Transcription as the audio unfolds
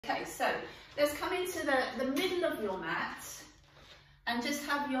Okay, so let's come into the middle of your mat and just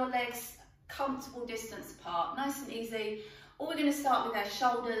have your legs comfortable distance apart, nice and easy. Or we're going to start with our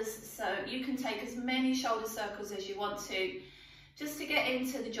shoulders, so you can take as many shoulder circles as you want to, just to get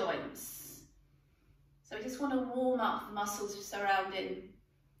into the joints. So we just want to warm up the muscles surrounding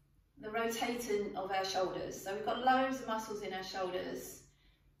the rotating of our shoulders. So we've got loads of muscles in our shoulders,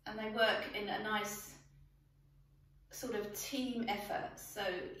 and they work in a nice sort of team effort. So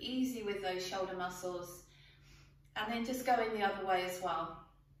easy with those shoulder muscles, and then just going the other way as well.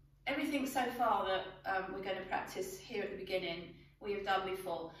 Everything so far that we're going to practice here at the beginning, we have done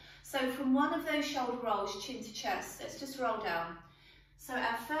before. So from one of those shoulder rolls, chin to chest, let's just roll down. So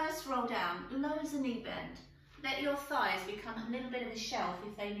our first roll down, loads of knee bend. Let your thighs become a little bit of a shelf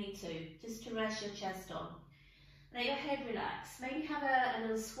if they need to, just to rest your chest on. Let your head relax. Maybe have a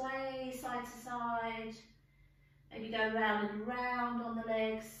little sway side to side. Maybe go round and round on the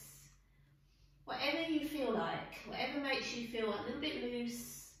legs. Whatever you feel like, whatever makes you feel a little bit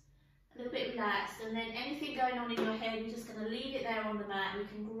loose, a little bit relaxed, and then anything going on in your head, we're just going to leave it there on the mat. We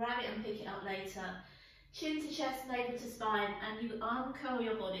can grab it and pick it up later. Chin to chest, navel to spine, and you uncurl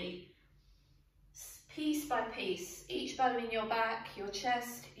your body piece by piece. Each bone in your back, your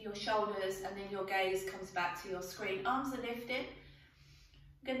chest, your shoulders, and then your gaze comes back to your screen. Arms are lifted.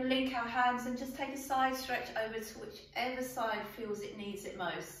 We're going to link our hands and just take a side stretch over to whichever side feels it needs it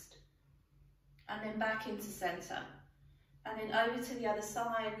most. And then back into centre. And then over to the other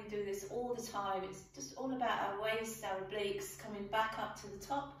side. We do this all the time. It's just all about our waist, our obliques, coming back up to the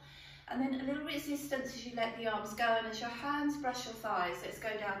top. And then a little resistance as you let the arms go. And as your hands brush your thighs, let's go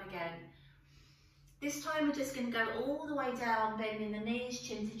down again. This time we're just going to go all the way down, bending the knees,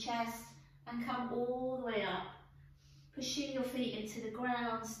 chin to chest, and come all the way up. Pushing your feet into the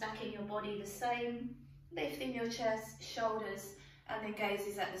ground, stacking your body the same, lifting your chest, shoulders, and then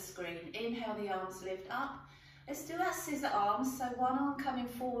gazes at the screen. Inhale, the arms lift up. Let's do our scissor arms, so one arm coming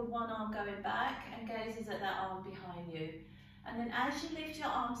forward, one arm going back, and gazes at that arm behind you. And then as you lift your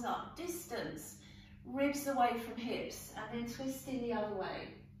arms up, distance, ribs away from hips, and then twisting the other way.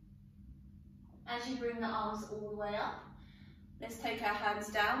 As you bring the arms all the way up, let's take our hands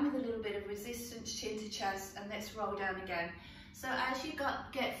down with a little bit of resistance, chin to chest, and let's roll down again. So as you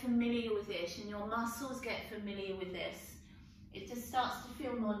get familiar with this and your muscles get familiar with this, it just starts to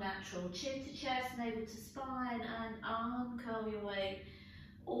feel more natural. Chin to chest, navel to spine, and uncurl your way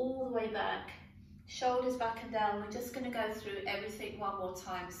all the way back. Shoulders back and down. We're just going to go through everything one more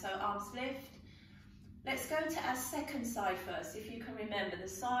time. So arms lift. Let's go to our second side first, if you can remember, the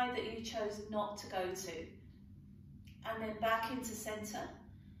side that you chose not to go to. And then back into centre,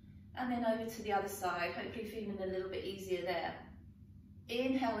 and then over to the other side, hopefully feeling a little bit easier there.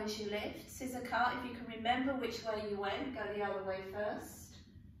 Inhale as you lift, scissor cut, if you can remember which way you went, go the other way first.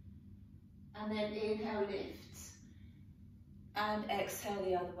 And then inhale, lift, and exhale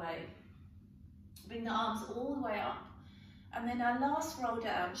the other way. Bring the arms all the way up. And then our last roll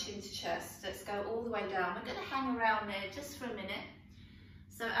down, chin to chest. Let's go all the way down. We're going to hang around there just for a minute.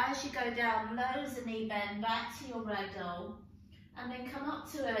 So as you go down, loads of knee bend, back to your ragdoll. And then come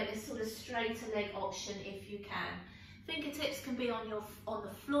up to a sort of straighter leg option if you can. Fingertips can be on the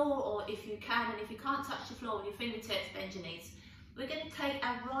floor, or if you can, and if you can't touch the floor with your fingertips, bend your knees. We're going to take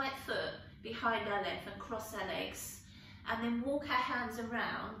our right foot behind our left and cross our legs. And then walk our hands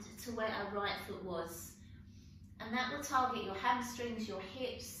around to where our right foot was. And that will target your hamstrings, your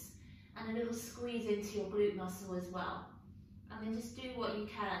hips, and a little squeeze into your glute muscle as well. And then just do what you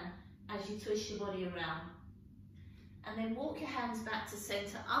can as you twist your body around. And then walk your hands back to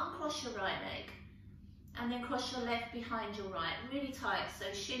centre, uncross your right leg, and then cross your left behind your right, really tight, so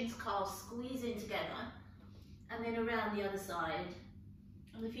shins, calves squeeze in together, and then around the other side.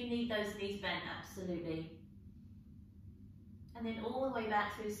 And if you need those knees bent, absolutely. And then all the way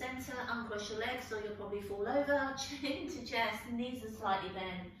back through centre, uncross your legs or you'll probably fall over, chin to chest, knees are slightly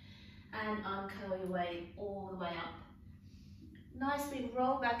bent, and uncurl your way all the way up. Nice big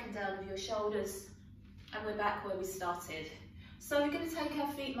roll back and down of your shoulders, and we're back where we started. So we're going to take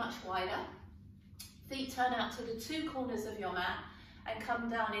our feet much wider. Feet turn out to the two corners of your mat and come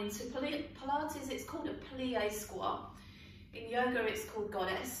down into Pilates. It's called a plie squat. In yoga it's called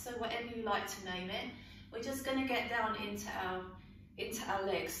goddess, so whatever you like to name it. We're just going to get down into our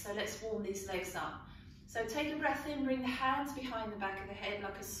legs, so let's warm these legs up. So take a breath in, bring the hands behind the back of the head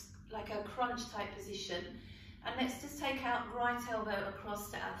like a crunch type position, and let's just take our right elbow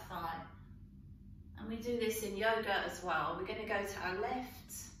across to our thigh. And we do this in yoga as well. We're going to go to our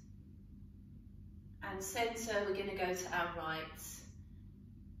left and centre, we're going to go to our right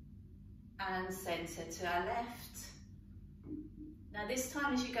and centre, to our left Now this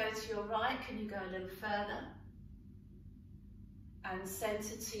time as you go to your right, can you go a little further? And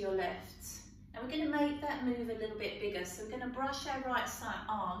centre to your left. And we're going to make that move a little bit bigger. So we're going to brush our right side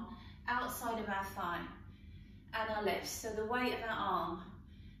arm outside of our thigh and our left. So the weight of our arm,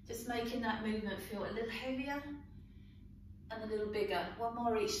 just making that movement feel a little heavier and a little bigger. One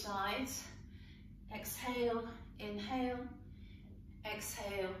more each side. Exhale, inhale,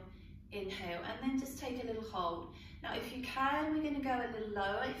 exhale, inhale, and then just take a little hold. Now if you can, we're going to go a little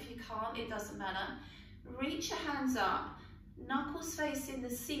lower. If you can't, it doesn't matter. Reach your hands up, knuckles facing the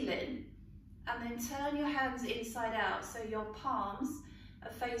ceiling, and then turn your hands inside out so your palms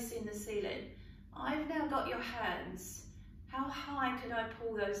are facing the ceiling. I've now got your hands. How high could I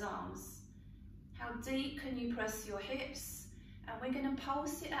pull those arms? How deep can you press your hips? And we're going to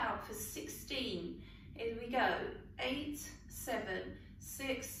pulse it out for 16. Here we go. 8, 7,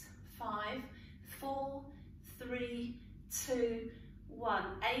 6, 5, 4, 3, 2, 1.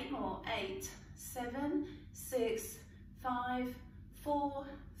 8 more. 8, 7, 6, 5, 4,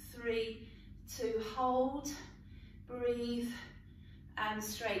 3, 2. Hold, breathe, and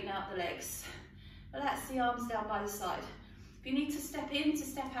straighten out the legs. Relax the arms down by the side. If you need to step in, to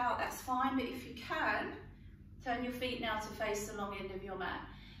step out, that's fine, but if you can, turn your feet now to face the long end of your mat.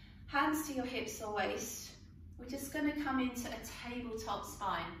 Hands to your hips or waist. We're just going to come into a tabletop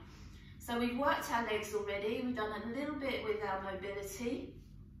spine. So we've worked our legs already. We've done a little bit with our mobility.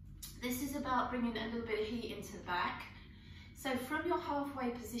 This is about bringing a little bit of heat into the back. So from your halfway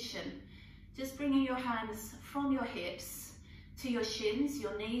position, just bringing your hands from your hips to your shins,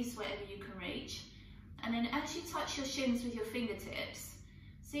 your knees, wherever you can reach. And then as you touch your shins with your fingertips,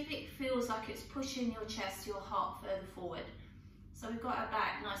 see if it feels like it's pushing your chest, your heart further forward. So we've got our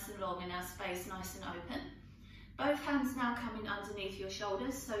back nice and long and our space nice and open. Both hands now coming underneath your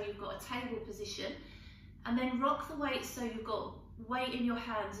shoulders, so you've got a table position. And then rock the weight so you've got weight in your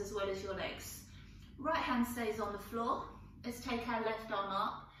hands as well as your legs. Right hand stays on the floor. Let's take our left arm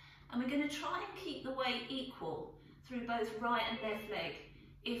up. And we're going to try and keep the weight equal through both right and left leg,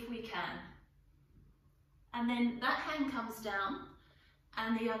 if we can. And then that hand comes down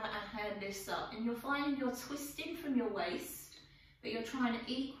and the other hand lifts up. And you're finding you're twisting from your waist, but you're trying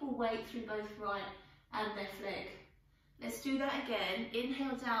to equal weight through both right and left leg. Let's do that again.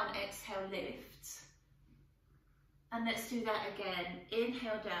 Inhale down, exhale, lift. And let's do that again.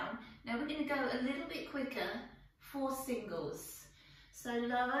 Inhale down. Now we're going to go a little bit quicker for singles. So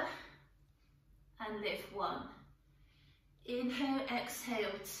lower and lift 1. Inhale,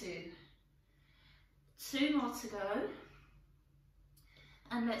 exhale, 2. 2 more to go.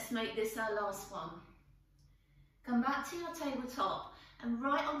 And let's make this our last one. Come back to your tabletop and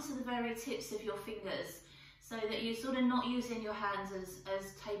right onto the very tips of your fingers so that you're sort of not using your hands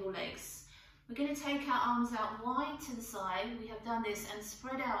as table legs. We're going to take our arms out wide to the side. We have done this and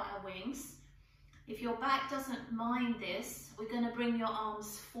spread out our wings. If your back doesn't mind this, we're going to bring your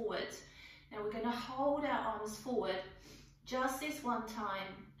arms forward. Now we're going to hold our arms forward just this one time.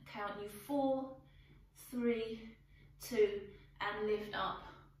 Count you 4, 3, 2, and lift up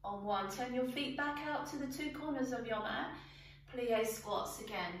on 1. Turn your feet back out to the 2 corners of your mat. Plie squats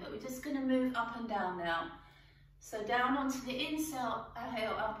again, but we're just going to move up and down now. So down onto the inhale,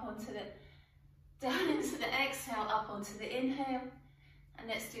 up onto the, down into the exhale, up onto the inhale. And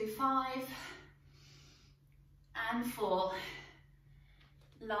let's do 5 and 4.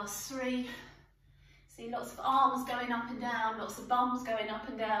 Last 3. See lots of arms going up and down, lots of bums going up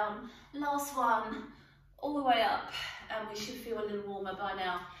and down. Last 1, all the way up, and we should feel a little warmer by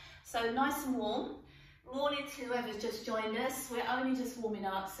now. So nice and warm. Morning to whoever's just joined us. We're only just warming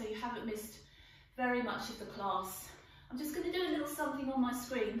up, so you haven't missed very much of the class. I'm just going to do a little something on my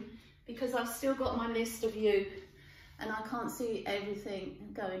screen because I've still got my list of you and I can't see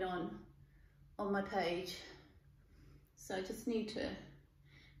everything going on my page. So I just need to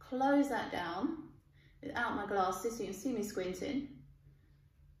close that down without my glasses so you can see me squinting.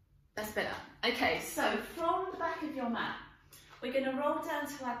 That's better. Okay, so from the back of your mat, we're going to roll down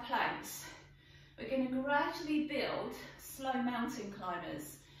to our planks. We're going to gradually build slow mountain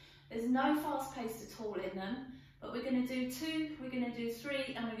climbers. There's no fast pace at all in them, but we're going to do 2, we're going to do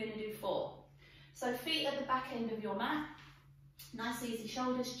 3, and we're going to do 4. So feet at the back end of your mat, nice easy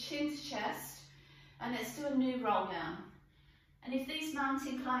shoulders, chin to chest, and let's do a new roll now. And if these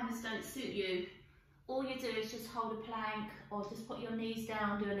mountain climbers don't suit you, all you do is just hold a plank or just put your knees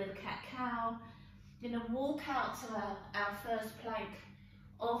down, do a little cat-cow. You're going to walk out to our first plank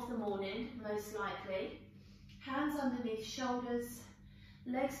of the morning, most likely. Hands underneath shoulders,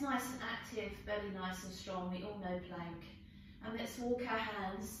 legs nice and active, belly nice and strong. We all know plank. And let's walk our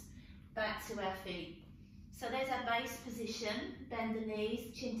hands back to our feet. So there's our base position, bend the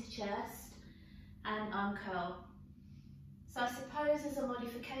knees, chin to chest, and uncurl. So I suppose as a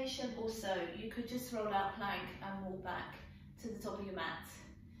modification also, you could just roll out plank and walk back to the top of your mat.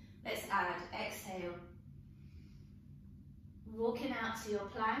 Let's add, exhale. Walking out to your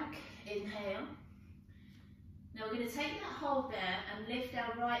plank, inhale. Now we're going to take that hold there and lift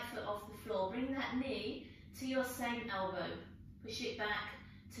our right foot off the floor. Bring that knee to your same elbow. Push it back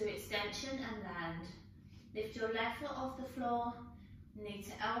to extension and land. Lift your left foot off the floor, knee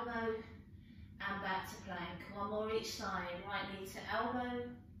to elbow, and back to plank. One more each side. Right knee to elbow,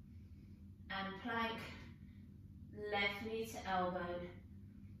 and plank. Left knee to elbow,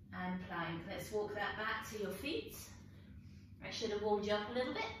 and plank. Let's walk that back to your feet. I should have warmed you up a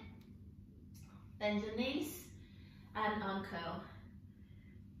little bit. Bend your knees and uncurl.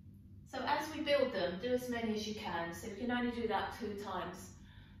 So as we build them, do as many as you can. So if you can only do that 2 times,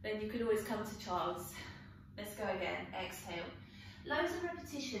 then you can always come to child's. Let's go again, exhale. Loads of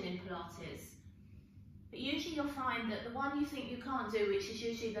repetition in Pilates, but usually you'll find that the one you think you can't do, which is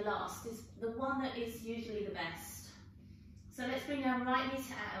usually the last, is the one that is usually the best. So let's bring our right knee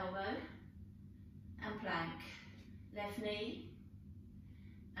to our elbow and plank. Left knee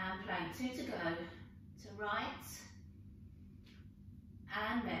and plank. 2 to go. To right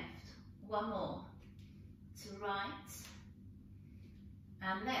and left. One more. To right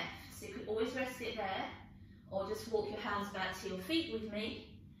and left. So you could always rest it there, or just walk your hands back to your feet with me.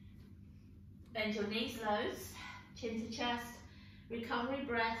 Bend your knees low, chin to chest, recovery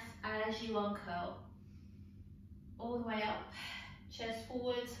breath as you uncurl. All the way up, chest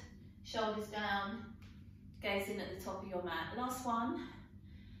forward, shoulders down, gazing at the top of your mat. Last one.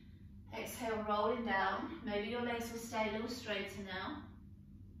 Exhale, rolling down. Maybe your legs will stay a little straighter now.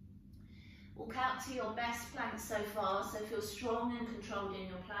 Walk out to your best plank so far, so feel strong and controlled in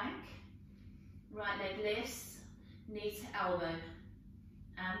your plank. Right leg lifts, knee to elbow,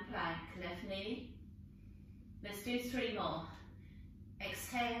 and plank. Left knee. Let's do 3 more.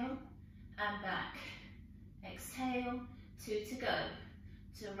 Exhale, and back. Exhale, 2 to go.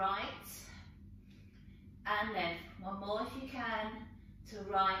 To right, and left. One more if you can.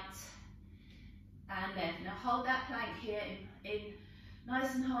 To right, and left. Now hold that plank here in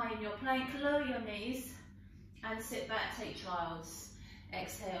nice and high in your plank. Lower your knees and sit back, take child's.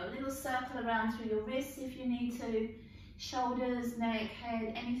 Exhale, a little circle around through your wrists if you need to. Shoulders, neck,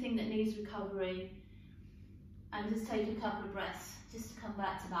 head, anything that needs recovery. And just take a couple of breaths just to come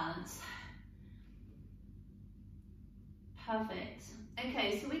back to balance. Perfect.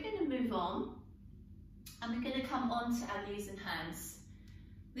 Okay, so we're going to move on and we're going to come on to our knees and hands.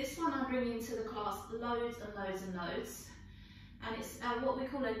 This one I'm bringing to the class loads and loads and loads, and it's what we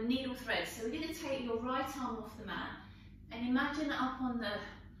call a needle thread. So we're going to take your right arm off the mat and imagine up on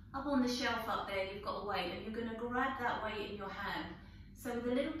the shelf up there you've got a weight, and you're going to grab that weight in your hand. So with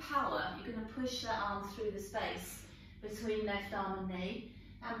a little power you're going to push that arm through the space between left arm and knee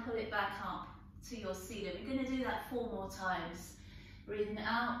and pull it back up to your ceiling. We're going to do that 4 more times. Breathing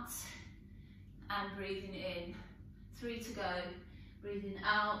out and breathing in. 3 to go. Breathing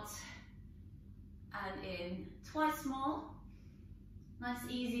out and in. Twice more. Nice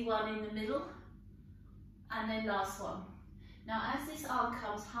easy one in the middle. And then last one. Now as this arm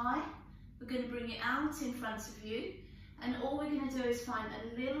comes high, we're going to bring it out in front of you, and all we're going to do is find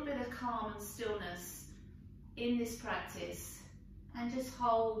a little bit of calm and stillness in this practice, and just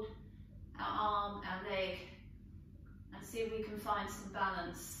hold our arm, our leg, and see if we can find some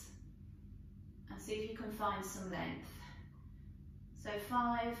balance, and see if you can find some length. So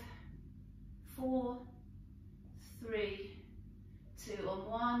 5, 4, 3, 2 on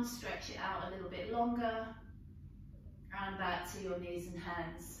 1, stretch it out a little bit longer, and back to your knees and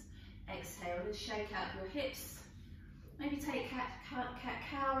hands. Exhale, and shake out your hips. Maybe take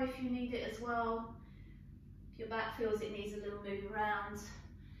cat-cow if you need it as well. If your back feels it needs a little move around.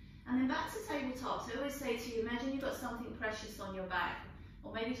 And then back to tabletop. So I always say to you, imagine you've got something precious on your back,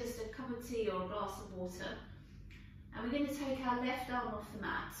 or maybe just a cup of tea or a glass of water. And we're going to take our left arm off the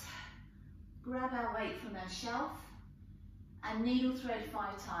mat, grab our weight from our shelf, and needle thread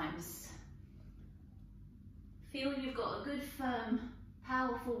 5 times. Feel you've got a good, firm,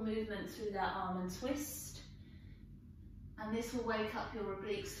 powerful movement through that arm and twist. And this will wake up your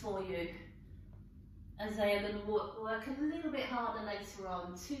obliques for you, as they are going to work a little bit harder later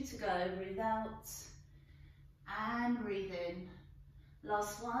on. 2 to go. Breathe out and breathe in.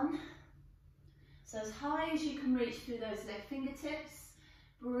 Last one. So as high as you can reach through those left fingertips,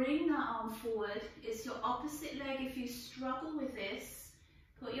 bring that arm forward. It's your opposite leg. If you struggle with this,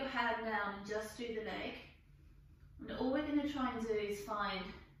 put your hand down and just do the leg. And all we're going to try and do is find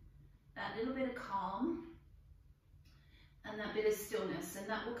that little bit of calm and that bit of stillness, and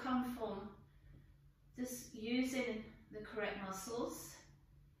that will come from just using the correct muscles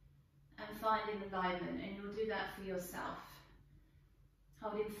and finding alignment, and you'll do that for yourself.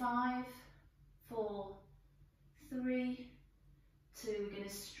 Holding 5, 4, 3, 2, we're going to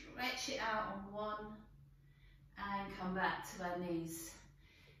stretch it out on 1 and come back to our knees.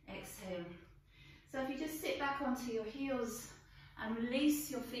 Exhale. So if you just sit back onto your heels and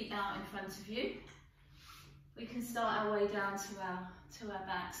release your feet out in front of you, we can start our way down to our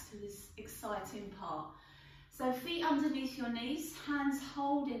backs, to this exciting part. So feet underneath your knees, hands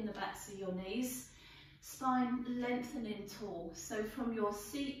holding the backs of your knees, spine lengthening tall. So from your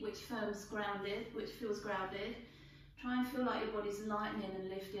seat, which feels grounded, try and feel like your body's lightening and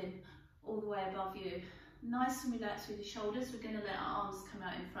lifting all the way above you. Nice and relaxed with your shoulders. We're going to let our arms come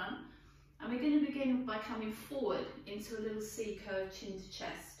out in front. And we're going to begin by coming forward into a little C curve, chin to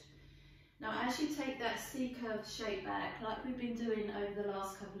chest. Now as you take that C curve shape back, like we've been doing over the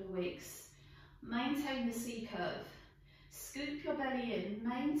last couple of weeks, maintain the C curve. Scoop your belly in,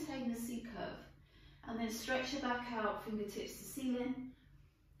 maintain the C curve. And then stretch your back out, fingertips to ceiling,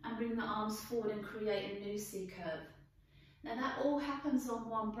 and bring the arms forward and create a new C curve. Now that all happens on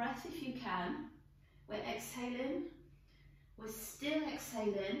one breath if you can. We're exhaling, we're still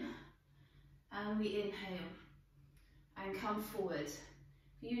exhaling, and we inhale and come forward.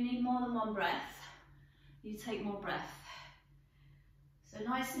 If you need more than one breath, you take more breath. So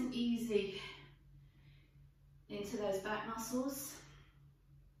nice and easy into those back muscles,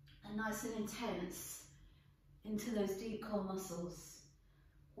 and nice and intense into those deep core muscles.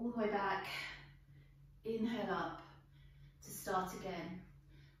 All the way back, inhale up to start again.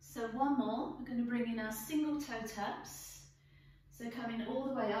 So one more, we're going to bring in our single toe taps. So coming all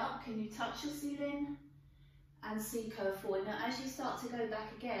the way up, can you touch your ceiling and C curve forward. Now as you start to go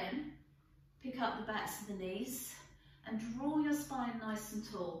back again, pick up the backs of the knees and draw your spine nice and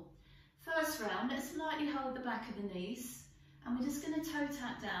tall. First round, let's lightly hold the back of the knees, and we're just going to toe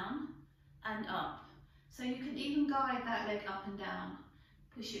tap down and up. So you can even guide that leg up and down.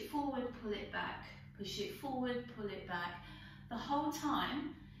 Push it forward, pull it back. Push it forward, pull it back. The whole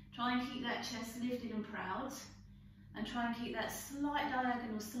time, try and keep that chest lifted and proud, and try and keep that slight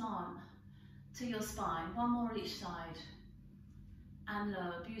diagonal slant to your spine. One more on each side. And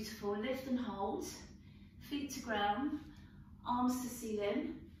lower, beautiful. Lift and hold, feet to ground, arms to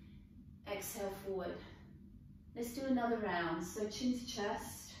ceiling. Exhale forward. Let's do another round. So chin to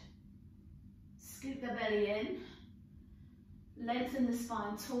chest, scoop the belly in, lengthen the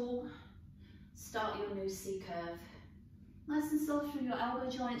spine tall, start your new C curve. Nice and soft through your elbow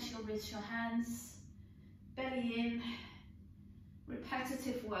joints, your wrists, your hands, belly in,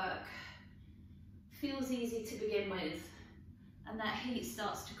 repetitive work. Feels easy to begin with, and that heat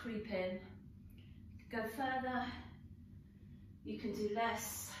starts to creep in. Go further, you can do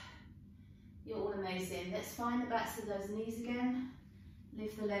less. You're all amazing. Let's find the backs of those knees again.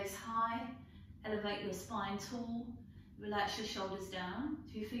 Lift the legs high, elevate your spine tall, relax your shoulders down.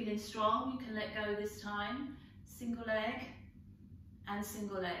 If you're feeling strong, you can let go this time. Single leg and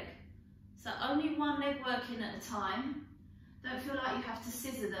single leg. So only one leg working at a time. Don't feel like you have to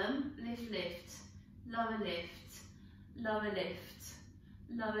scissor them. Lift, lift, lower lift, lower lift,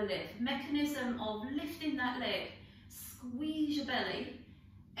 lower lift. Mechanism of lifting that leg. Squeeze your belly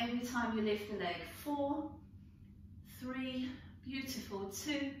every time you lift the leg. 4, 3, beautiful,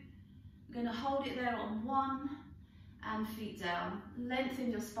 2. We're going to hold it there on 1 and feet down.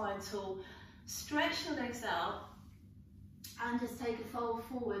 Lengthen your spine tall. Stretch your legs out and just take a fold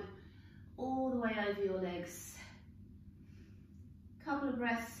forward all the way over your legs. Couple of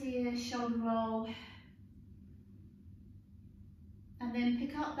breaths here, shoulder roll. And then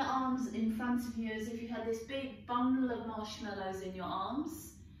pick up the arms in front of you as if you had this big bundle of marshmallows in your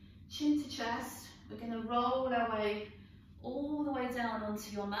arms. Chin to chest. We're going to roll our way all the way down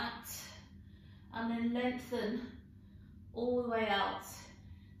onto your mat, and then lengthen all the way out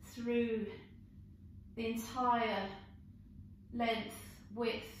through the entire length,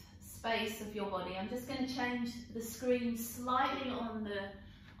 width, space of your body. I'm just going to change the screen slightly on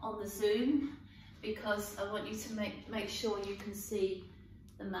the Zoom because I want you to make sure you can see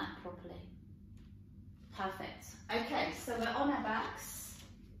the mat properly. Perfect. Okay, so we're on our backs,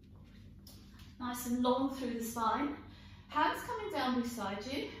 nice and long through the spine. Hands coming down beside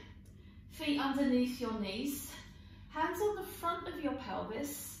you, feet underneath your knees, hands on the front of your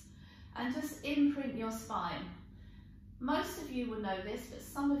pelvis, and just imprint your spine. Most of you will know this, but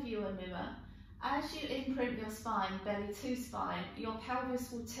some of you are newer. As you imprint your spine, belly to spine, your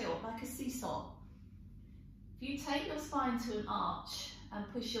pelvis will tilt like a seesaw. If you take your spine to an arch and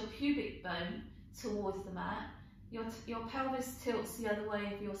push your pubic bone towards the mat, your pelvis tilts the other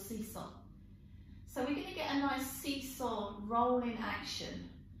way of your seesaw. So we're going to get a nice seesaw rolling action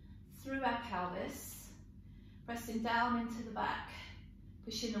through our pelvis, pressing down into the back,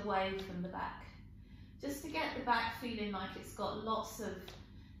 pushing away from the back, just to get the back feeling like it's got lots of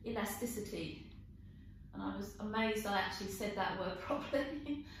elasticity. And I was amazed I actually said that word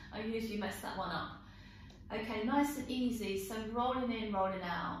properly. I usually mess that one up. Okay, nice and easy, so rolling in, rolling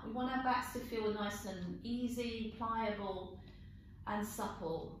out. We want our backs to feel nice and easy, pliable and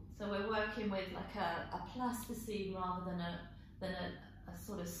supple. So we're working with like a plasticine rather than a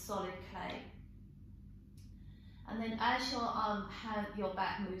sort of solid clay. And then as your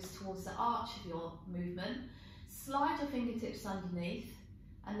back moves towards the arch of your movement, slide your fingertips underneath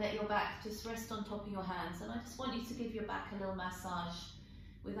and let your back just rest on top of your hands. And I just want you to give your back a little massage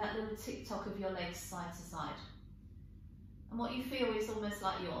with that little tick-tock of your legs side to side. And what you feel is almost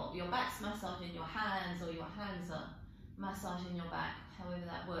like your back's massaging your hands, or your hands are massaging your back, however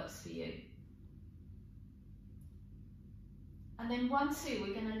that works for you. And then 1, 2,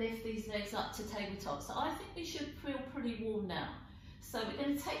 we're going to lift these legs up to tabletop. So I think we should feel pretty warm now. So we're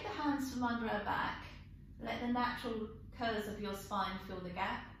going to take the hands from under our back, let the natural curves of your spine fill the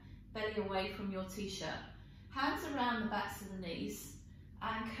gap, belly away from your t-shirt. Hands around the backs of the knees,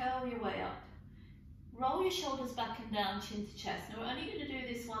 and curl your way up. Roll your shoulders back and down, chin to chest. Now we're only going to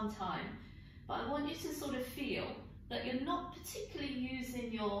do this one time, but I want you to sort of feel that you're not particularly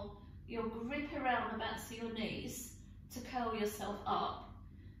using your grip around the backs of your knees to curl yourself up,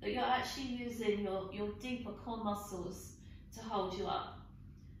 that you're actually using your deeper core muscles to hold you up.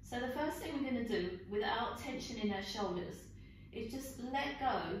 So the first thing we're going to do, without tension in our shoulders, is just let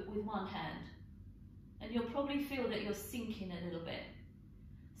go with one hand. And you'll probably feel that you're sinking a little bit.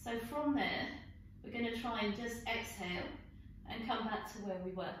 So from there, we're going to try and just exhale and come back to where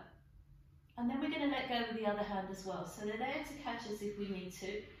we were. And then we're going to let go with the other hand as well. So they're there to catch us if we need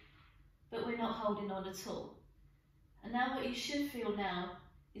to, but we're not holding on at all. And now what you should feel now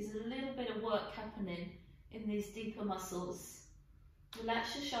is a little bit of work happening in these deeper muscles.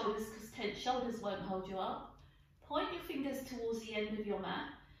 Relax your shoulders, because tense shoulders won't hold you up. Point your fingers towards the end of your mat.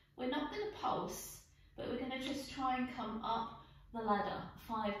 We're not going to pulse, but we're going to just try and come up the ladder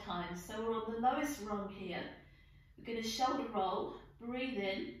 5 times. So we're on the lowest rung here. We're going to shoulder roll, breathe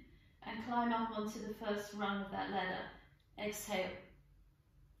in, and climb up onto the first rung of that ladder. Exhale.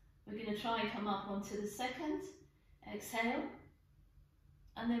 We're going to try and come up onto the second. Exhale.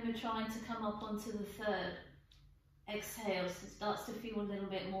 And then we're trying to come up onto the third. Exhale. So it starts to feel a little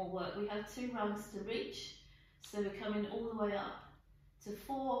bit more work. We have 2 rungs to reach. So we're coming all the way up to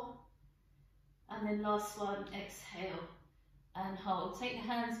 4. And then last one, exhale. And hold. Take the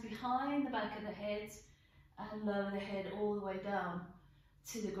hands behind the back of the head and lower the head all the way down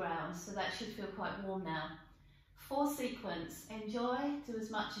to the ground. So that should feel quite warm now. 4 sequence. Enjoy, do as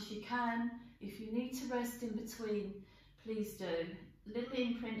much as you can. If you need to rest in between, please do. Little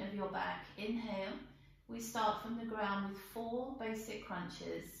imprint of your back. Inhale. We start from the ground with 4 basic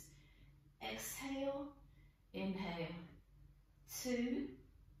crunches. Exhale. Inhale. 2,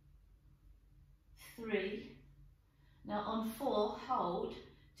 3. Now on 4, hold,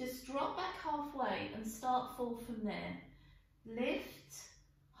 just drop back halfway and start full from there. Lift,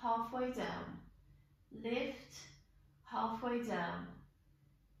 halfway down. Lift, halfway down.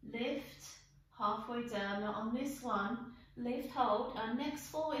 Lift, halfway down. Now on this one, lift, hold. Our next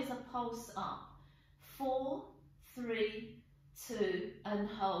 4 is a pulse up. 4, 3, 2, and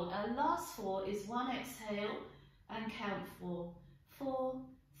hold. Our last 4 is 1 exhale and count 4. 4,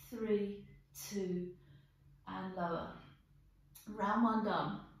 3, 2, and lower. Round 1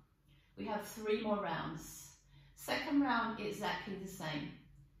 done. We have 3 more rounds. Second round, exactly the same.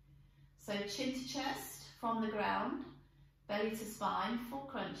 So chin to chest from the ground, belly to spine, 4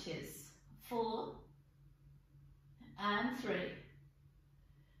 crunches. 4 and 3.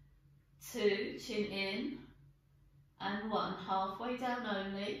 2, chin in, and 1, halfway down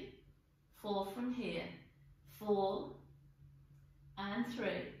only. 4 from here. 4 and 3.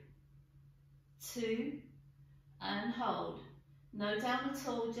 2 and hold. No down at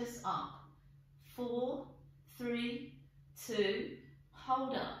all, just up. 4, 3, 2,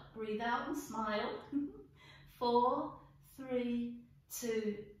 hold up. Breathe out and smile. 4, 3,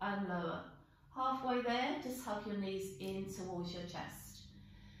 2, and lower. Halfway there, just hug your knees in towards your chest.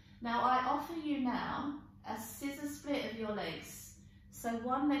 Now I offer you now a scissor split of your legs. So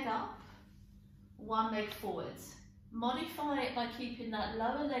 1 leg up, 1 leg forward. Modify it by keeping that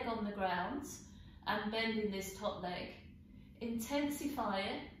lower leg on the ground and bending this top leg. Intensify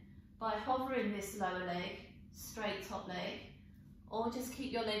it by hovering this lower leg, straight top leg, or just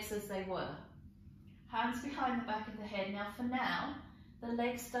keep your legs as they were. Hands behind the back of the head. Now for now, the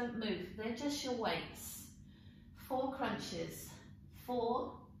legs don't move, they're just your weights. 4 crunches,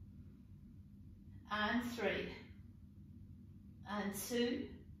 4 and 3 and 2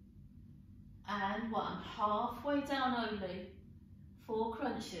 and 1. Halfway down only. 4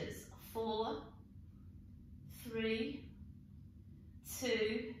 crunches, 4, 3,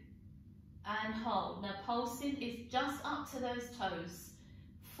 2 and hold. Now pulsing is just up to those toes.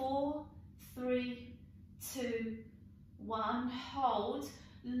 4, 3, 2, 1, hold.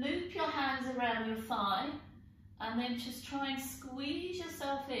 Loop your hands around your thigh and then just try and squeeze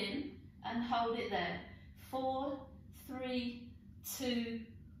yourself in and hold it there. 4, 3, 2,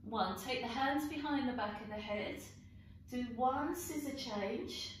 1. Take the hands behind the back of the head. Do 1 scissor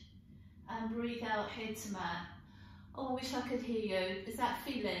change and breathe out head to mat. Oh, I wish I could hear you. Is that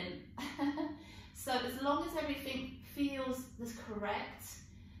feeling? So as long as everything feels correct,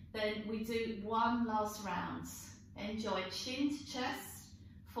 then we do 1 last round. Enjoy. Chin to chest,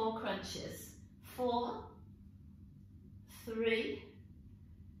 4 crunches. 4, 3,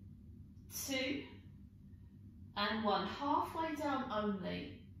 2 and 1. Halfway down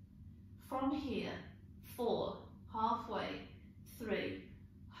only. From here, 4, halfway, 3,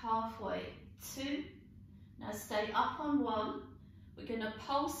 halfway, 2. Now stay up on 1. We're going to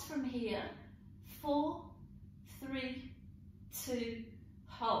pulse from here. 4, 3, 2,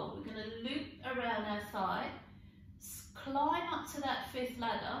 hold. We're going to loop around our thigh. Climb up to that 5th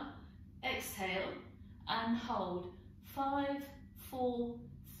ladder. Exhale and hold. 5, 4,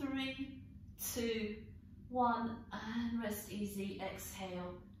 3, 2, 1 and rest easy.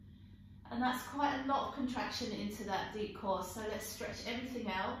 Exhale. And that's quite a lot of contraction into that deep core. So let's stretch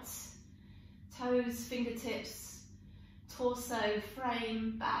everything out. Toes, fingertips, torso,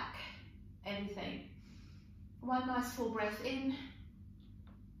 frame, back, everything. 1 nice full breath in.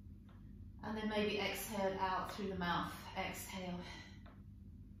 And then maybe exhale out through the mouth. Exhale.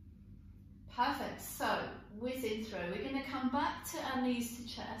 Perfect. So, whizzing through. We're going to come back to our knees to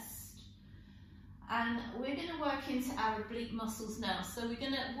chest. And we're going to work into our oblique muscles now. So we're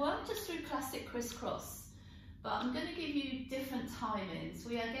going to work just through classic crisscross. But I'm going to give you different timings.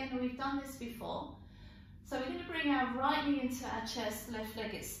 We've done this before. So we're going to bring our right knee into our chest, left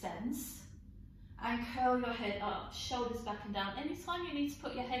leg extends. And curl your head up, shoulders back and down. Anytime you need to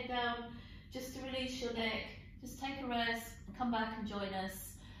put your head down, just to release your neck, just take a rest and come back and join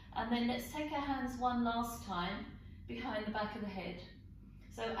us. And then let's take our hands 1 last time behind the back of the head.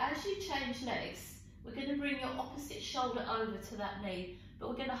 So as you change legs, we're going to bring your opposite shoulder over to that knee, but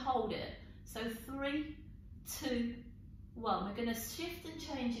we're going to hold it. So 3, 2, 1. We're going to shift and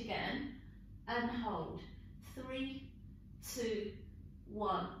change again and hold. 3, 2,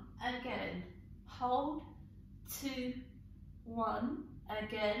 1. Again. Hold. 2, 1.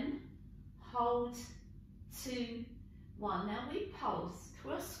 Again. Hold. 2, 1. Now we pulse.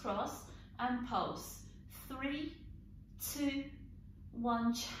 Cross, cross and pulse. 3, 2,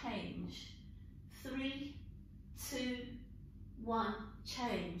 1. Change. 3, 2, 1.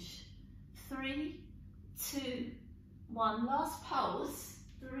 Change. 3, 2, 1. Last pulse.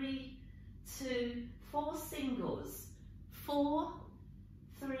 3, 2, 4 singles. 4,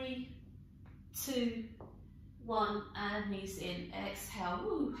 3, 2, 1. And knees in. Exhale.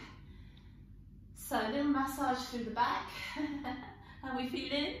 Woo. So a little massage through the back. How we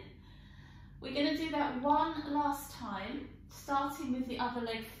feeling? We're going to do that 1 last time, starting with the other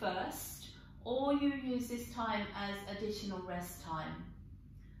leg first, or you use this time as additional rest time.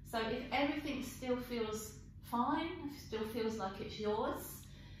 So if everything still feels fine, still feels like it's yours,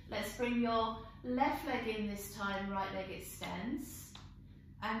 let's bring your left leg in this time, right leg extends,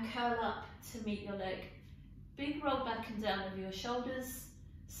 and curl up to meet your leg. Big roll back and down over your shoulders,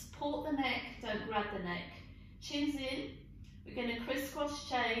 support the neck, don't grab the neck. Chin's in, we're going to crisscross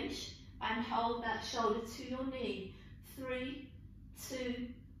change and hold that shoulder to your knee. 3, 2,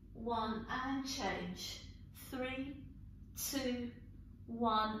 1 and change. 3, 2,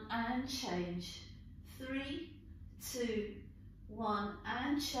 1 and change. 3, 2, 1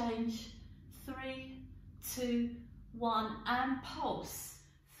 and change. 3, 2, 1 and pulse.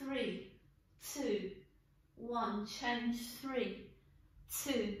 3, 2, 1, change. 3,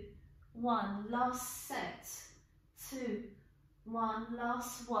 2, 1, last set. 2, 1,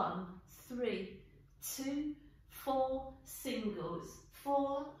 last one. 3, 2, 4 singles.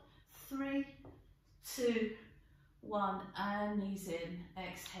 4, 3, 2, 1 and knees in.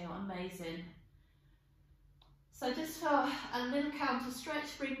 Exhale. Amazing. So just for a little counter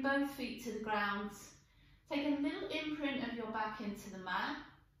stretch, bring both feet to the ground. Take a little imprint of your back into the mat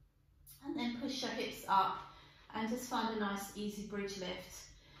and then push your hips up and just find a nice easy bridge lift.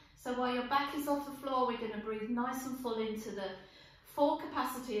 So while your back is off the floor, we're going to breathe nice and full into the full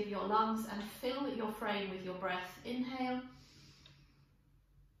capacity of your lungs and fill your frame with your breath. Inhale.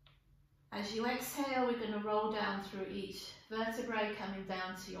 As you exhale, we're going to roll down through each vertebrae, coming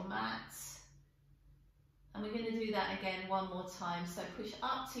down to your mat. And we're going to do that again one more time. So push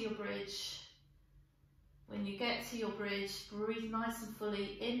up to your bridge. When you get to your bridge, breathe nice and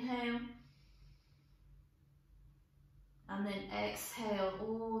fully. Inhale. And then exhale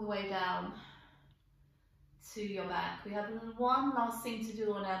all the way down to your back. We have one last thing to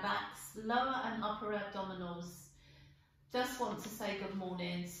do on our backs, lower and upper abdominals. Just want to say good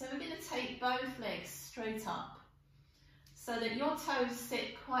morning. So we're going to take both legs straight up so that your toes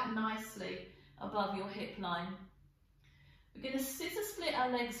sit quite nicely above your hip line. We're going to scissor split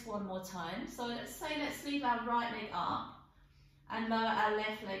our legs one more time. So let's leave our right leg up and lower our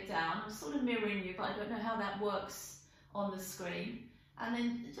left leg down. I'm sort of mirroring you, but I don't know how that works on the screen. And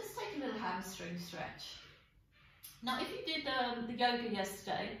then just take a little hamstring stretch. Now, if you did the yoga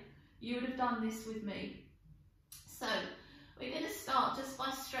yesterday, you would have done this with me. So we're going to start just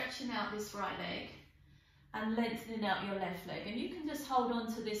by stretching out this right leg and lengthening out your left leg. And you can just hold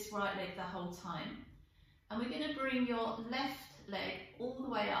on to this right leg the whole time. And we're going to bring your left leg all the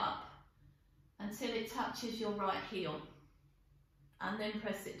way up until it touches your right heel. And then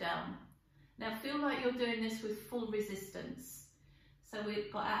press it down. Now feel like you're doing this with full resistance. So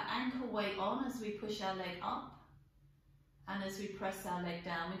we've got our ankle weight on as we push our leg up. And as we press our leg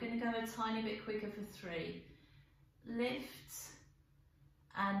down, we're going to go a tiny bit quicker for 3. Lift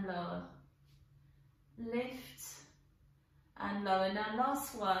and lower. Lift and lower. Now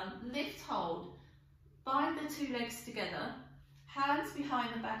last one, lift, hold. Bind the 2 legs together, hands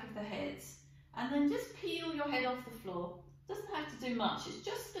behind the back of the head, and then just peel your head off the floor. Doesn't have to do much, it's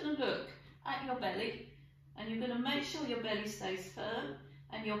just going to look at your belly, and you're going to make sure your belly stays firm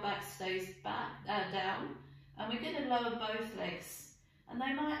and your back stays down. And we're going to lower both legs, and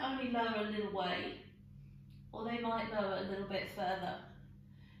they might only lower a little way, or they might lower a little bit further.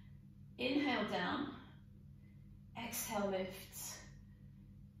 Inhale down, exhale lift.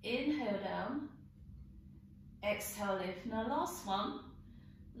 Inhale down, exhale lift. Now last one,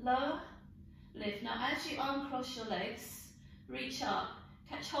 lower, lift. Now as you uncross your legs, reach up,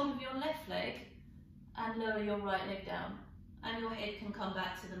 catch hold of your left leg and lower your right leg down. And your head can come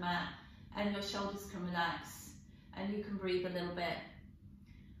back to the mat and your shoulders can relax. And you can breathe a little bit.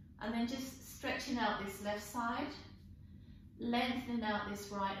 And then just stretching out this left side, lengthening out this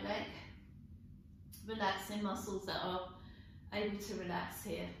right leg, relaxing muscles that are able to relax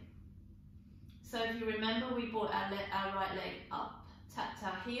here. So if you remember, we brought our right leg up, tapped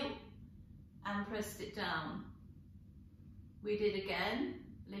our heel and pressed it down. We did again,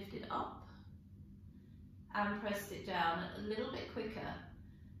 lifted up and pressed it down a little bit quicker.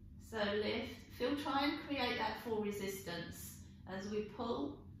 So lift, try and create that full resistance as we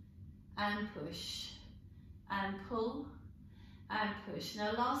pull and push and pull and push.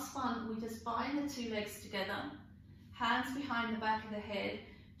 Now last one, we just bind the 2 legs together, hands behind the back of the head,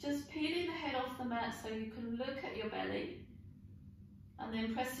 just peeling the head off the mat so you can look at your belly, and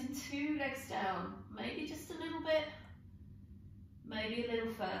then pressing 2 legs down, maybe just a little bit, maybe a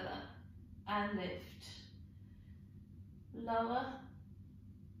little further, and lift, lower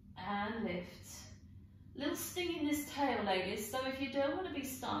and lift. Little sting in this tail, ladies, so if you don't want to be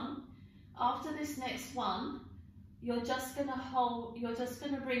stung, after this next one, you're just going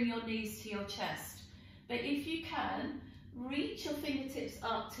to bring your knees to your chest. But if you can, reach your fingertips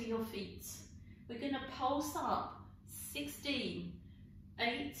up to your feet. We're going to pulse up. 16,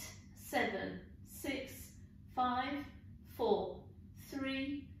 8, 7, 6, 5, 4,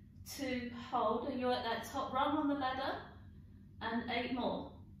 3, 2, hold, and you're at that top rung on the ladder, and 8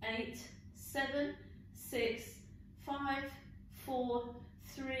 more. 8, 7, 6, 5, 4,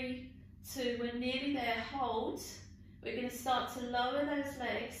 3, 2. We're nearly there. Hold. We're going to start to lower those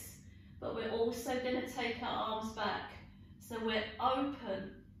legs, but we're also going to take our arms back. So we're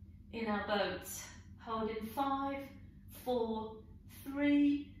open in our boat. Holding 5, 4,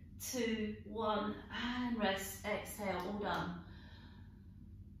 3, 2, 1, and rest. Exhale. All done.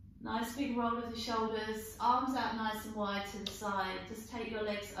 Nice big roll of the shoulders, arms out nice and wide to the side. Just take your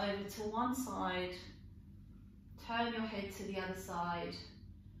legs over to one side, turn your head to the other side,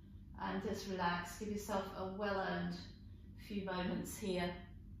 and just relax. Give yourself a well-earned few moments here.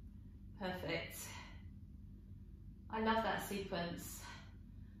 Perfect. I love that sequence.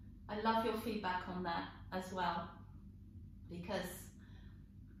 I love your feedback on that as well, because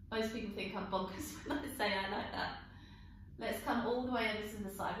most people think I'm bonkers when I say I like that. Let's come all the way over to the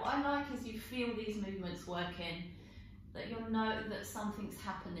side. What I like is you feel these movements working. that you'll know that something's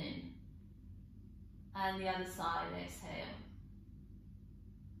happening. And the other side, exhale.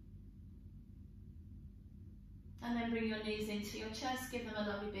 And then bring your knees into your chest, give them a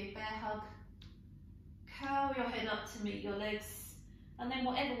lovely big bear hug. Curl your head up to meet your legs. And then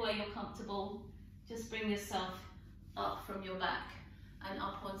whatever way you're comfortable, just bring yourself up from your back and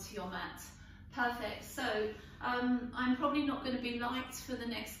up onto your mat. Perfect. So I'm probably not going to be light for the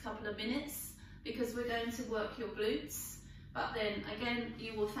next couple of minutes because we're going to work your glutes. But then again,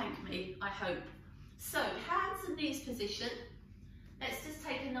 you will thank me, I hope. So hands and knees position. Let's just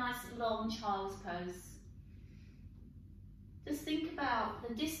take a nice long child's pose. Just think about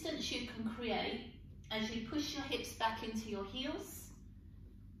the distance you can create as you push your hips back into your heels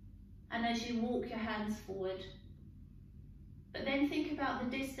and as you walk your hands forward. But then think about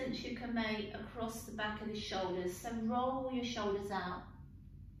the distance you can make across the back of the shoulders. So roll your shoulders out.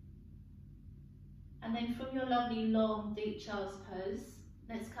 And then from your lovely long deep child's pose,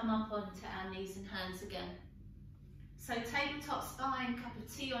 let's come up onto our knees and hands again. So tabletop spine, cup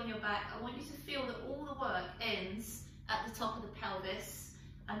of tea on your back. I want you to feel that all the work ends at the top of the pelvis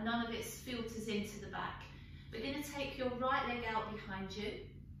and none of it filters into the back. We're going to take your right leg out behind you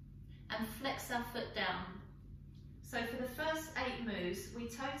and flex our foot down. So for the first 8 moves, we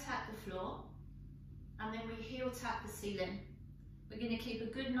toe tap the floor and then we heel tap the ceiling. We're going to keep a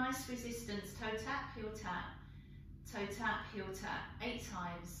good nice resistance, toe tap, heel tap, toe tap, heel tap, 8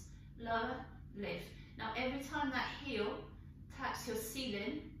 times, lower, lift. Now every time that heel taps your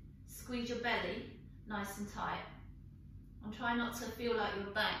ceiling, squeeze your belly nice and tight. And try not to feel like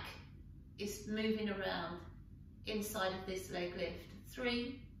your back is moving around inside of this leg lift.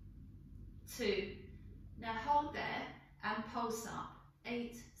 3, 2, now hold there and pulse up.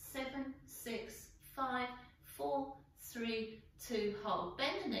 8, 7, 6, 5, 4, 3, 2, hold.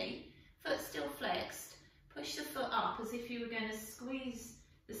 Bend the knee, foot still flexed, push the foot up as if you were going to squeeze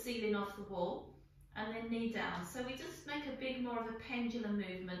the ceiling off the wall and then knee down. So we just make a bit more of a pendulum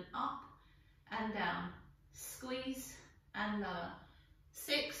movement, up and down, squeeze and lower.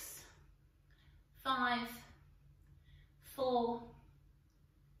 6, 5, 4,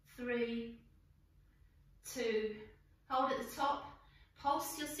 3, 2, hold at the top,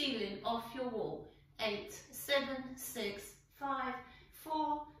 pulse your ceiling off your wall. 8, 7, 6, 5,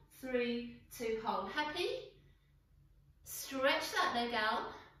 4, 3, 2, hold. Happy? Stretch that leg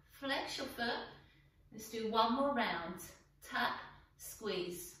out, flex your foot. Let's do one more round. Tap,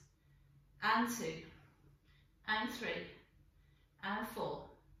 squeeze, and 2, and 3, and 4,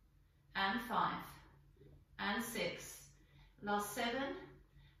 and 5, and 6, last 7,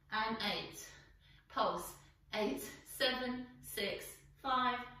 and 8, pulse, 8, 7, 6,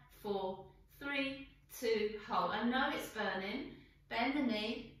 5, 4, 3, 2, hold. I know it's burning, bend the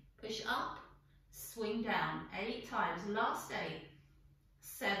knee, push up, swing down, 8 times, last 8,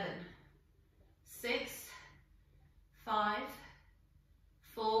 7, 6, 5,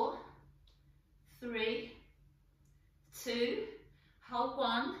 4, 3, 2, hold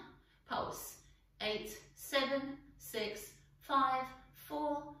 1, pulse, 8, 7, 6, 5,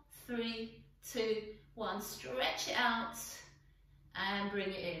 4, 3, 2, 1, stretch it out and bring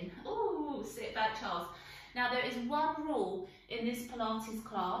it in. Ooh, sit back, Charles. Now there is one rule in this Pilates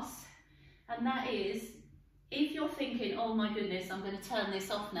class, and that is, if you're thinking, oh my goodness, I'm going to turn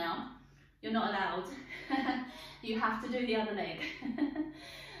this off now, you're not allowed. You have to do the other leg.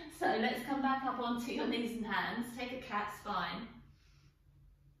 So let's come back up onto your knees and hands, take a cat spine.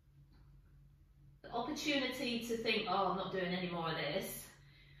 The opportunity to think, oh, I'm not doing any more of this,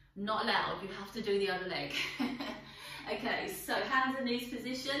 not allowed, you have to do the other leg. Okay, so hands and knees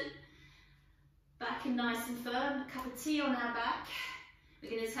position, back in nice and firm, a cup of tea on our back.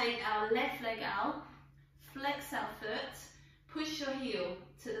 We're going to take our left leg out, flex our foot, push your heel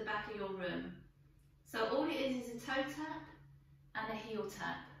to the back of your room. So all it is a toe tap and a heel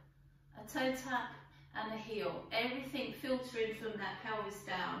tap. A toe tap and a heel. Everything filtering from that pelvis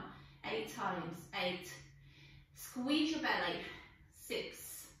down. 8 times. 8. Squeeze your belly.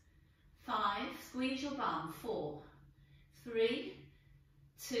 6. 5. Squeeze your bum. 4. 3.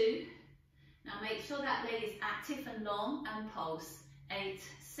 2. Now make sure that leg is active and long and pulse. 8,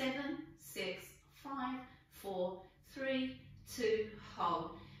 7, 6, 5, 4, 3, 2,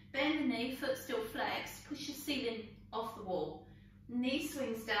 hold. Bend the knee, foot still flexed, push your ceiling off the wall. Knee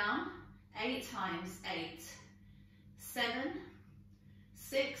swings down, 8 times, 8, 7,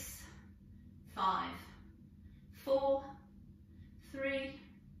 6, 5, 4, 3,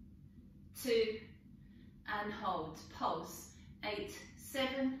 2, and hold. Pulse, 8,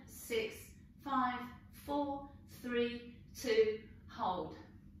 7, 6, 5, 4, 3, 2, hold.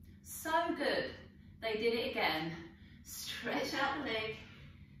 So good. They did it again.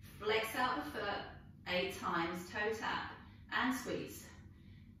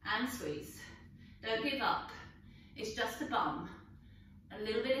 and squeeze. Don't give up. It's just a bum. A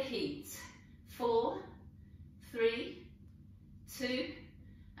little bit of heat. 4, 3, 2,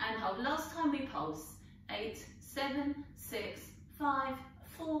 and hold. Last time we pulse. 8, 7, 6, 5,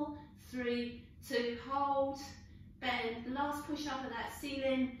 4, 3, 2, hold, bend. Last push up at that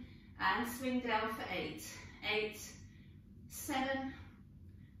ceiling and swing down for 8. 8, 7,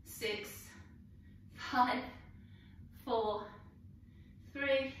 6, 5, 4,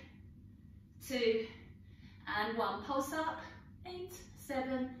 3, 2, and 1. Pulse up. 8,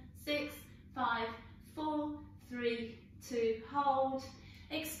 7, 6, 5, 4, 3, 2, hold,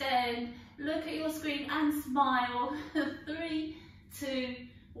 extend, look at your screen and smile. 3, 2,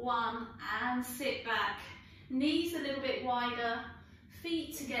 1, and sit back. Knees a little bit wider,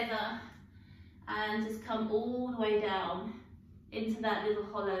 feet together, and just come all the way down into that little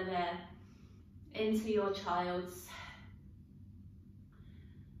hollow there, into your child's.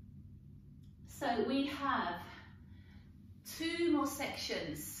 So we have 2 more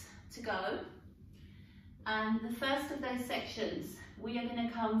sections to go, and the first of those sections we are going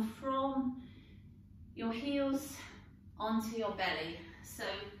to come from your heels onto your belly. So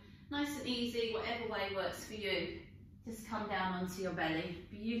nice and easy, whatever way works for you. Just come down onto your belly.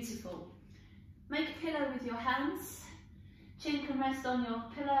 Beautiful. Make a pillow with your hands. Chin can rest on your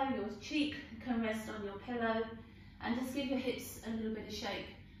pillow, your cheek can rest on your pillow, and just give your hips a little bit of shake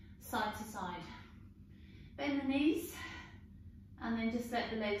side to side. Bend the knees, and then just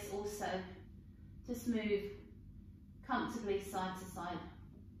let the legs also just move comfortably side to side.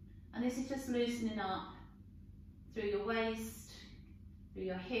 And this is just loosening up through your waist, through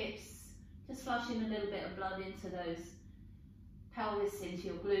your hips, just flushing a little bit of blood into those pelvis, into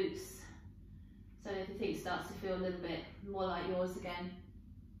your glutes, so everything starts to feel a little bit more like yours again.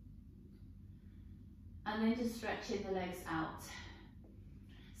 And then just stretching the legs out.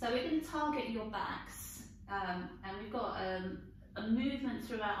 So we're going to target your backs, and we've got a movement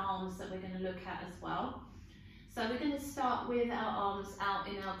through our arms that we're going to look at as well. So we're going to start with our arms out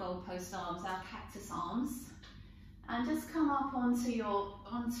in our goalpost arms, our cactus arms, and just come up onto your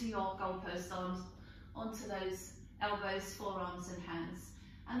goalpost arms, onto those elbows, forearms and hands.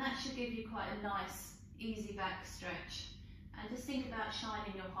 And that should give you quite a nice, easy back stretch. And just think about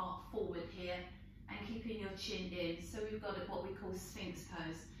shining your heart forward here and keeping your chin in. So we've got what we call Sphinx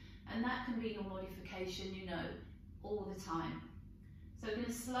pose. And that can be your modification, you know, all the time. So we're going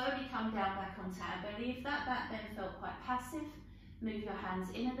to slowly come down back onto our belly. If that back then felt quite passive, move your hands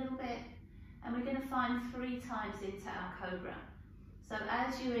in a little bit. And we're going to find 3 times into our cobra. So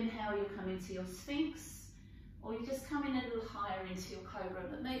as you inhale, you're coming to your Sphinx, or you're just coming a little higher into your cobra,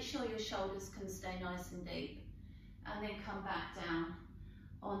 but make sure your shoulders can stay nice and deep. And then come back down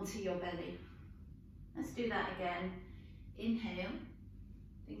onto your belly. Let's do that again. Inhale,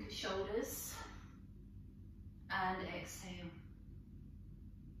 think of shoulders, and exhale.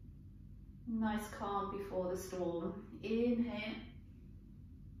 Nice calm before the storm. Inhale,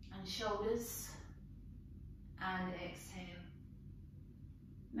 and shoulders, and exhale.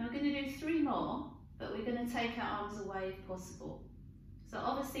 Now we're going to do 3 more, but we're going to take our arms away if possible. So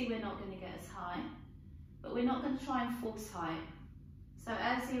obviously we're not going to get as high, but we're not going to try and force height. So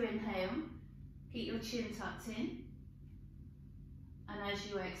as you inhale, keep your chin tucked in, and as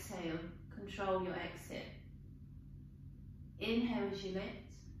you exhale, control your exit. Inhale as you lift,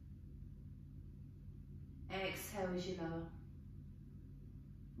 exhale as you lower.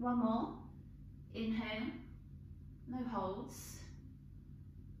 1 more. Inhale, no holds,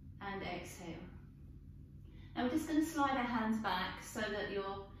 and exhale. Now we're just going to slide our hands back so that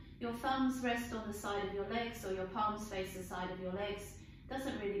your thumbs rest on the side of your legs, or your palms face the side of your legs.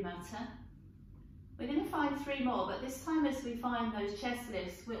 Doesn't really matter. We're going to find 3 more, but this time as we find those chest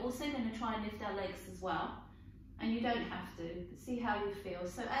lifts, we're also going to try and lift our legs as well. And you don't have to. See how you feel.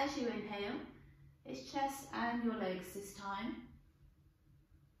 So as you inhale, it's chest and your legs this time.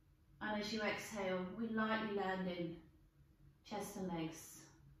 And as you exhale, we lightly land in chest and legs.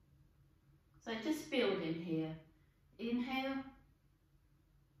 So just build in here. Inhale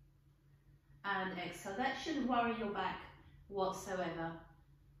and exhale. That shouldn't worry your back whatsoever.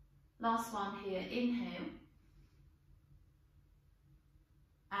 Last one here. Inhale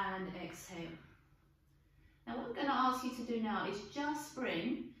and exhale. Now what I'm going to ask you to do now is just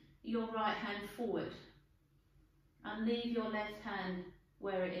bring your right hand forward and leave your left hand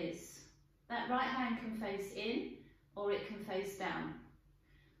where it is. That right hand can face in, or it can face down.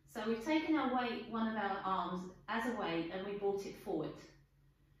 So we've taken our weight, one of our arms, as a weight, and we brought it forward.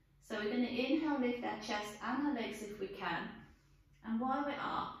 So we're going to inhale, lift our chest and our legs if we can. And while we're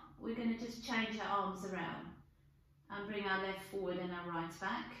up, we're going to just change our arms around and bring our left forward and our right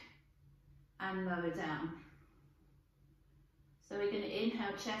back. and lower down. So we're going to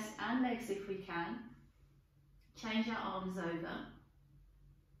inhale chest and legs if we can. Change our arms over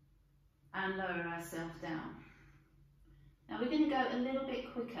and lower ourselves down. Now we're going to go a little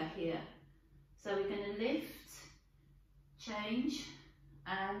bit quicker here. So we're going to lift, change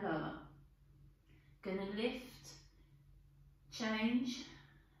and lower. Going to lift, change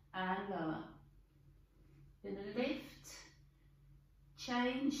and lower. Going to lift,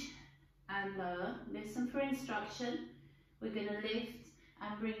 change and lower. Listen for instruction. We're going to lift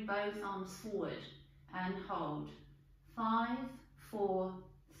and bring both arms forward and hold. 5, 4,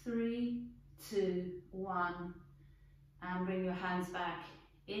 3, 2, 1. And bring your hands back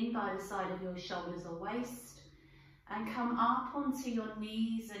in by the side of your shoulders or waist and come up onto your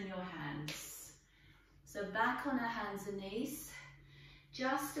knees and your hands. So back on our hands and knees,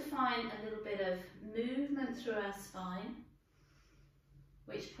 just to find a little bit of movement through our spine,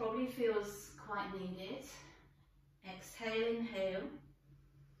 which probably feels quite needed. Exhale, inhale.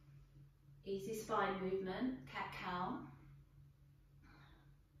 Easy spine movement, cat-cow.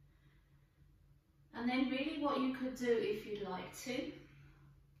 And then really what you could do if you'd like to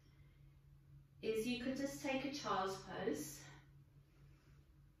is you could just take a child's pose,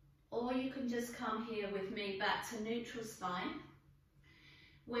 or you can just come here with me back to neutral spine.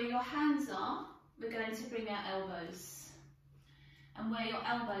 Where your hands are, we're going to bring our elbows. And where your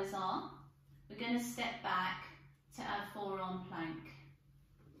elbows are, we're going to step back to our forearm plank.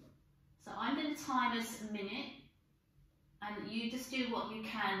 So I'm going to time us a minute, and you just do what you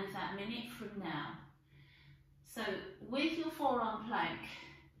can with that minute from now. So with your forearm plank,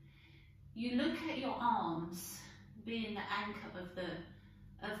 you look at your arms being the anchor of the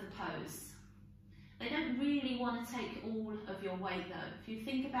pose. They don't really want to take all of your weight though. If you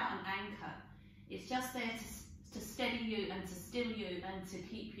think about an anchor, it's just there to steady you and to still you and to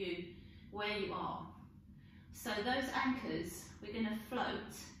keep you where you are. So those anchors, we're going to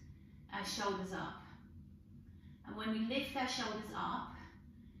float our shoulders up. And when we lift our shoulders up,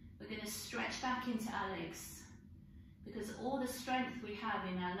 we're going to stretch back into our legs. Because all the strength we have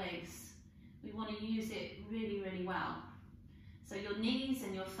in our legs, we want to use it really, really well. So your knees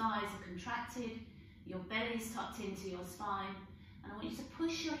and your thighs are contracted, your belly's tucked into your spine, and I want you to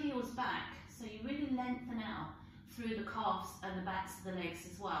push your heels back so you really lengthen out through the calves and the backs of the legs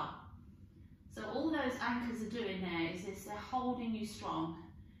as well. So all those anchors are doing there is they're holding you strong,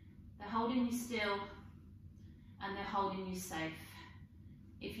 they're holding you still, and they're holding you safe.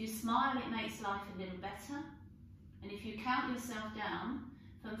 If you smile, it makes life a little better. And if you count yourself down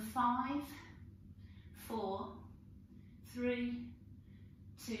from 5, 4, 3,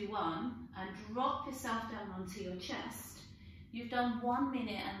 2, 1, and drop yourself down onto your chest, you've done 1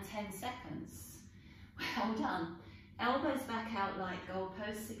 minute and 10 seconds. Well done. Elbows back out like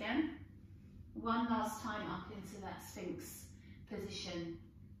goalposts again. One last time up into that Sphinx position.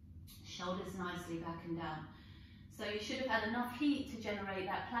 Shoulders nicely back and down. So you should have had enough heat to generate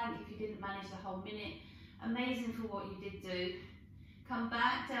that plank if you didn't manage the whole minute. Amazing for what you did do. Come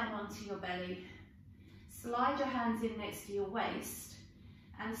back down onto your belly. Slide your hands in next to your waist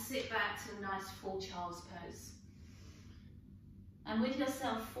and sit back to a nice full child's pose. And with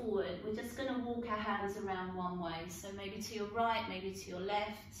yourself forward, we're just going to walk our hands around one way. So maybe to your right, maybe to your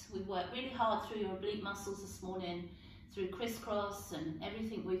left. We worked really hard through your oblique muscles this morning, through crisscross and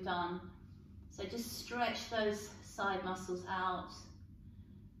everything we've done. So just stretch those side muscles out.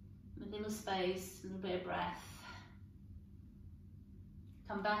 A little space, a little bit of breath.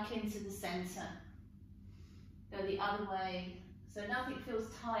 Come back into the center. Go the other way. So nothing feels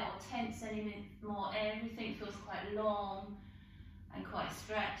tight or tense anymore. Everything feels quite long and quite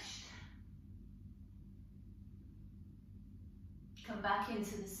stretched. Come back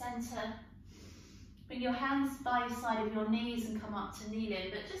into the center. Bring your hands by the side of your knees and come up to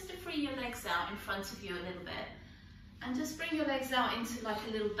kneeling, but just to free your legs out in front of you a little bit. And just bring your legs out into like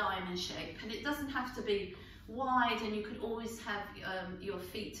a little diamond shape. And it doesn't have to be wide, and you could always have your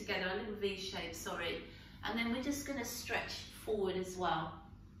feet together, a little V shape, sorry. And then we're just going to stretch forward as well.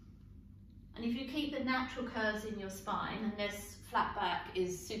 And if you keep the natural curves in your spine, and this flat back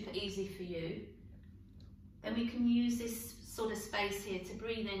is super easy for you, then we can use this sort of space here to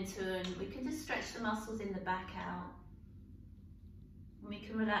breathe into, and we can just stretch the muscles in the back out. And we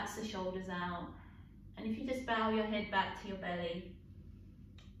can relax the shoulders out. And if you just bow your head back to your belly,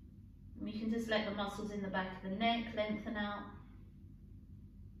 and we can just let the muscles in the back of the neck lengthen out.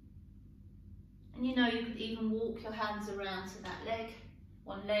 And you know, you could even walk your hands around to that leg,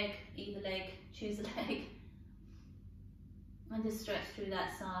 one leg, either leg, choose a leg, and just stretch through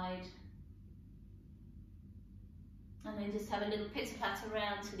that side. And then just have a little pitter-patter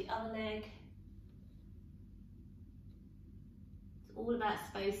around to the other leg. all about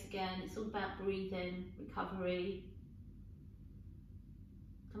space again. It's all about breathing, recovery.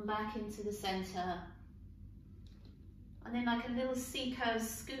 Come back into the centre. And then like a little C-curve,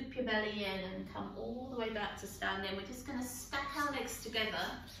 scoop your belly in and come all the way back to standing. We're just going to stack our legs together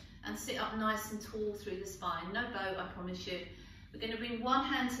and sit up nice and tall through the spine. No boat, I promise you. We're going to bring one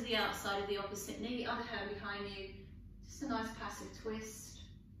hand to the outside of the opposite knee, other hand behind you. Just a nice passive twist.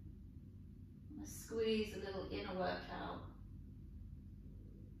 And squeeze a little inner workout.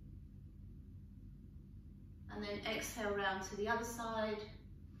 And then exhale round to the other side.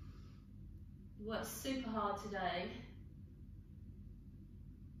 We worked super hard today.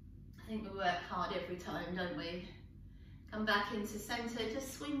 I think we work hard every time, don't we? Come back into centre,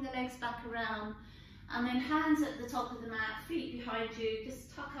 just swing the legs back around, and then hands at the top of the mat, feet behind you,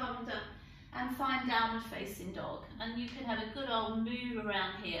 just tuck under and find downward facing dog. And you can have a good old move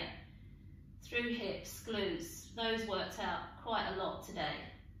around here, through hips, glutes. Those worked out quite a lot today.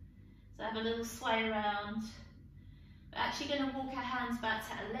 So have a little sway around. We're actually going to walk our hands back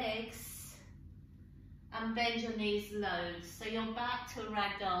to our legs and bend your knees loads. So you're back to a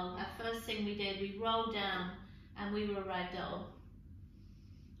ragdoll. Our first thing we did, we rolled down and we were a ragdoll.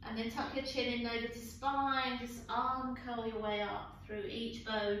 And then tuck your chin in over to spine, just arm curl your way up through each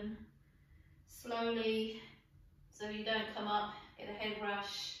bone, slowly, so you don't come up, get a head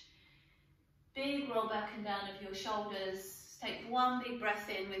rush. Big roll back and down of your shoulders. Take one big breath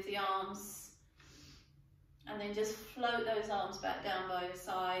in with the arms, and then just float those arms back down by your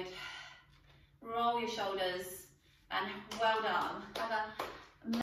side. Roll your shoulders, and well done. Have a